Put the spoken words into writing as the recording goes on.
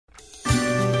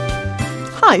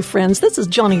Hi, friends. This is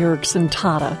Johnny Erickson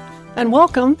Tata, and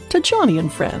welcome to Johnny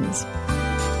and Friends.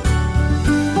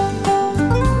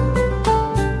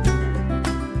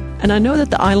 And I know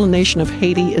that the island nation of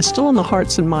Haiti is still in the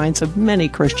hearts and minds of many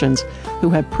Christians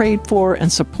who have prayed for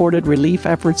and supported relief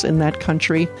efforts in that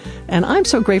country. And I'm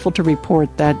so grateful to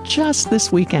report that just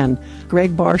this weekend,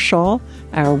 Greg Barshaw,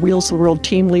 our Wheels of the World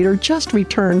team leader, just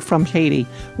returned from Haiti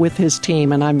with his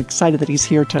team. And I'm excited that he's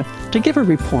here to give a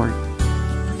report.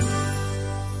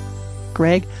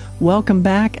 Greg, welcome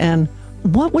back. And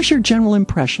what was your general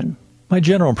impression? My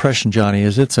general impression, Johnny,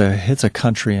 is it's a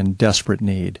country in desperate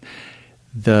need.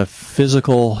 The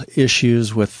physical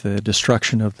issues with the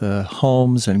destruction of the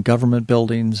homes and government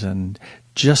buildings and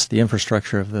just the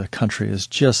infrastructure of the country is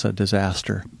just a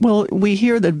disaster. Well, we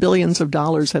hear that billions of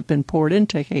dollars have been poured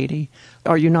into Haiti.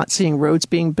 Are you not seeing roads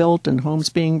being built and homes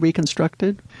being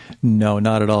reconstructed? No,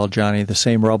 not at all, Johnny. The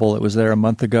same rubble that was there a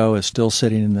month ago is still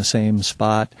sitting in the same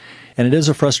spot. And it is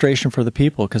a frustration for the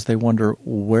people because they wonder,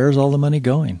 where's all the money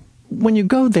going? When you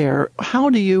go there, how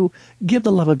do you give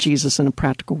the love of Jesus in a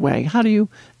practical way? How do you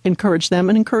encourage them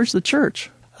and encourage the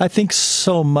church? I think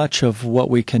so much of what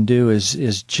we can do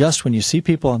is just when you see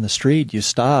people on the street, you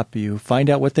stop, you find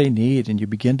out what they need, and you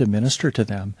begin to minister to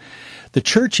them. The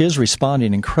church is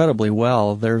responding incredibly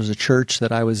well. There's a church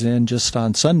that I was in just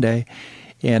on Sunday,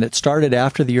 and it started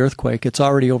after the earthquake. It's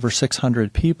already over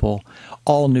 600 people,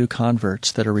 all new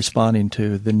converts that are responding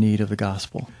to the need of the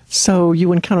gospel. So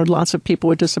you encountered lots of people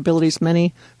with disabilities,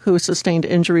 many who sustained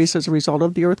injuries as a result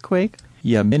of the earthquake?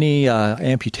 Yeah, many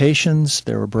amputations.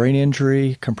 There were brain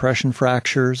injury, compression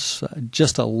fractures,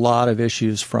 just a lot of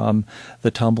issues from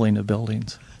the tumbling of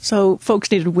buildings. So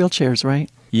folks needed wheelchairs, right?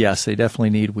 Yes, they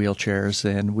definitely need wheelchairs,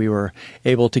 and we were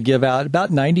able to give out about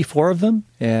 94 of them,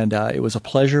 and it was a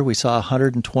pleasure. We saw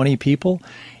 120 people,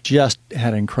 just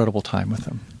had an incredible time with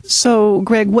them. So,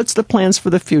 Greg, what's the plans for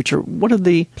the future? What are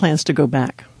the plans to go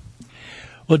back?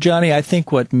 Well, Johnny, I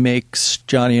think what makes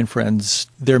Johnny and Friends,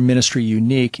 their ministry,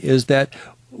 unique is that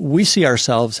we see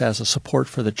ourselves as a support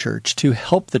for the church to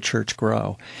help the church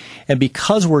grow. And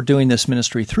because we're doing this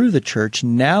ministry through the church,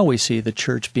 now we see the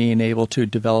church being able to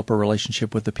develop a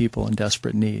relationship with the people in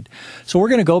desperate need. So we're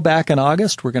going to go back in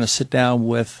August. We're going to sit down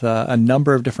with a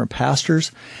number of different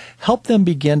pastors, help them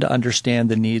begin to understand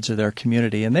the needs of their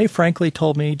community. And they frankly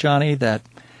told me, Johnny, that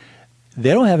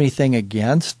they don't have anything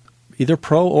against either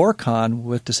pro or con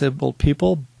with disabled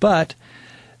people, but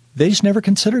they just never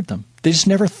considered them. They just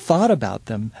never thought about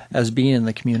them as being in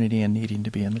the community and needing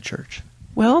to be in the church.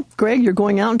 Well, Greg, you're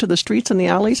going out into the streets and the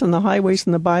alleys and the highways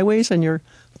and the byways, and you're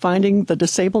finding the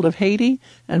disabled of Haiti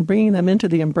and bringing them into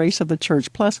the embrace of the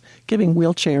church, plus giving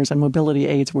wheelchairs and mobility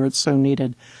aids where it's so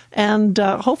needed. And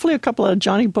hopefully a couple of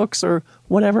Johnny books or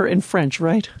whatever in French,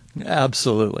 right?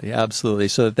 Absolutely, absolutely.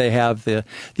 So that they have the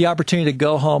opportunity to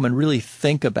go home and really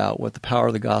think about what the power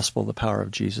of the gospel, the power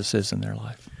of Jesus is in their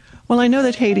life. Well, I know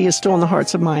that Haiti is still in the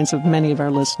hearts and minds of many of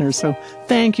our listeners, so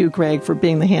thank you, Greg, for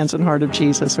being the hands and heart of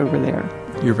Jesus over there.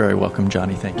 You're very welcome,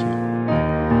 Johnny. Thank you.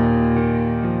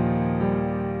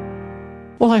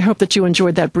 Well, I hope that you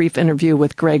enjoyed that brief interview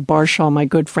with Greg Barshaw, my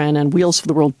good friend and Wheels for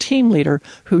the World team leader,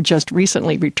 who just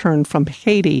recently returned from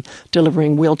Haiti,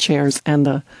 delivering wheelchairs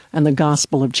and the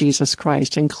gospel of Jesus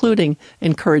Christ, including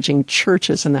encouraging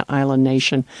churches in that island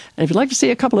nation. And if you'd like to see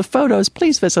a couple of photos,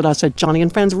 please visit us at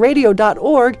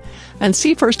johnnyandfriendsradio.org and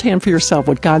see firsthand for yourself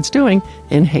what God's doing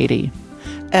in Haiti.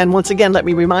 And once again, let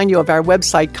me remind you of our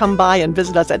website. Come by and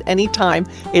visit us at any time.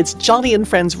 It's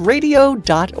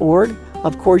johnnyandfriendsradio.org.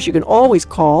 Of course, you can always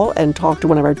call and talk to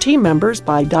one of our team members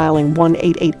by dialing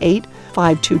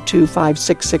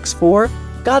 1-888-522-5664.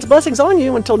 God's blessings on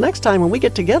you until next time when we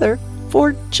get together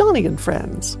for Johnny and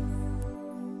Friends.